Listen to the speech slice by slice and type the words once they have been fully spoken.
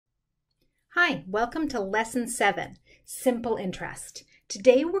Hi, welcome to Lesson 7, Simple Interest.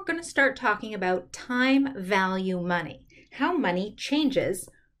 Today we're going to start talking about time value money, how money changes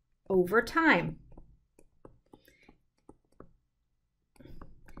over time.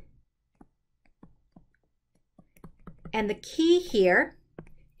 And the key here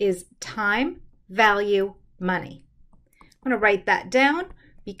is time value money. I'm going to write that down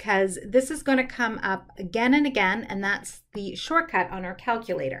because this is going to come up again and again, and that's the shortcut on our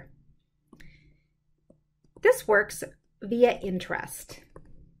calculator. This works via interest.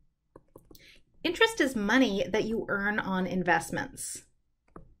 Interest is money that you earn on investments.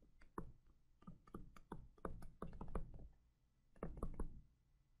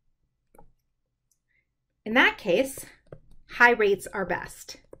 In that case, high rates are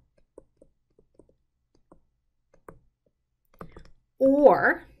best.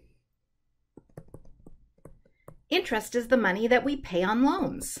 Or interest is the money that we pay on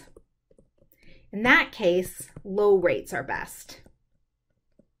loans. In that case, low rates are best.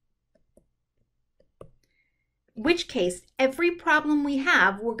 In which case, every problem we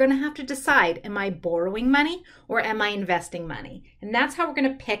have, we're going to have to decide, am I borrowing money or am I investing money? And that's how we're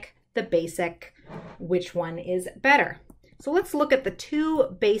going to pick the basic, which one is better. So let's look at the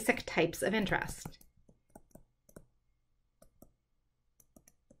two basic types of interest.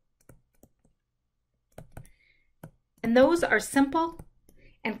 And those are simple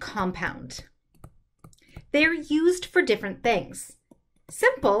and compound. They're used for different things.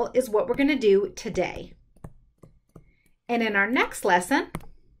 Simple is what we're going to do today. And in our next lesson,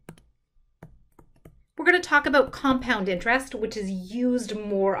 we're going to talk about compound interest, which is used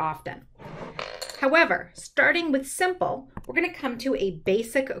more often. However, starting with simple, we're going to come to a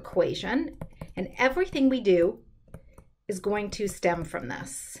basic equation, and everything we do is going to stem from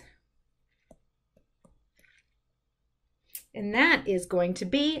this. And that is going to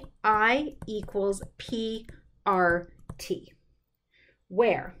be I equals PRT,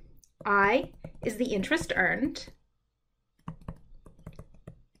 where I is the interest earned,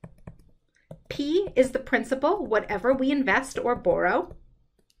 P is the principal, whatever we invest or borrow,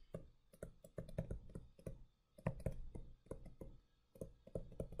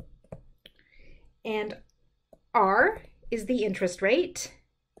 and R is the interest rate.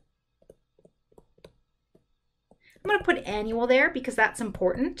 I'm going to put annual there because that's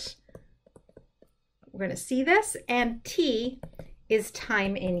important. We're going to see this. And T is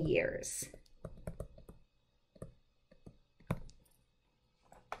time in years.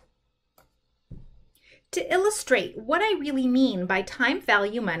 To illustrate what I really mean by time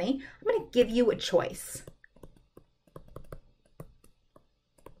value money, I'm going to give you a choice.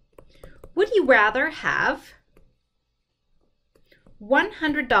 Would you rather have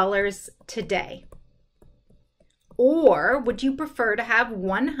 $100 today? Or would you prefer to have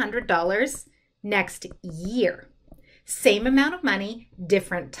 $100 next year? Same amount of money,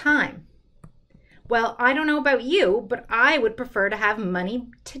 different time. Well, I don't know about you, but I would prefer to have money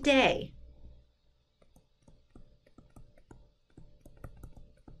today.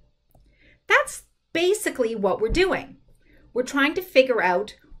 That's basically what we're doing. We're trying to figure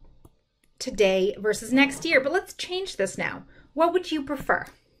out today versus next year, but let's change this now. What would you prefer?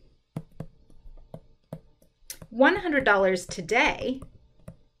 $100 today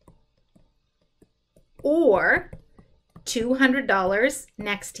or $200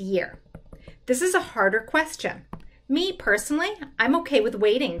 next year? This is a harder question. Me personally, I'm okay with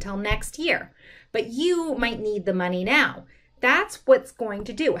waiting till next year, but you might need the money now. That's what's going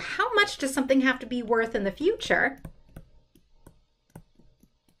to do. How much does something have to be worth in the future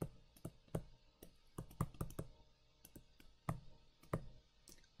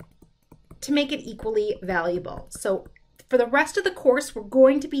to make it equally valuable? So for the rest of the course, we're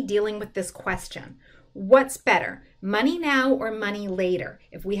going to be dealing with this question. What's better, money now or money later?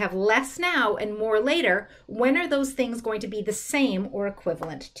 If we have less now and more later, when are those things going to be the same or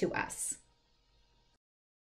equivalent to us?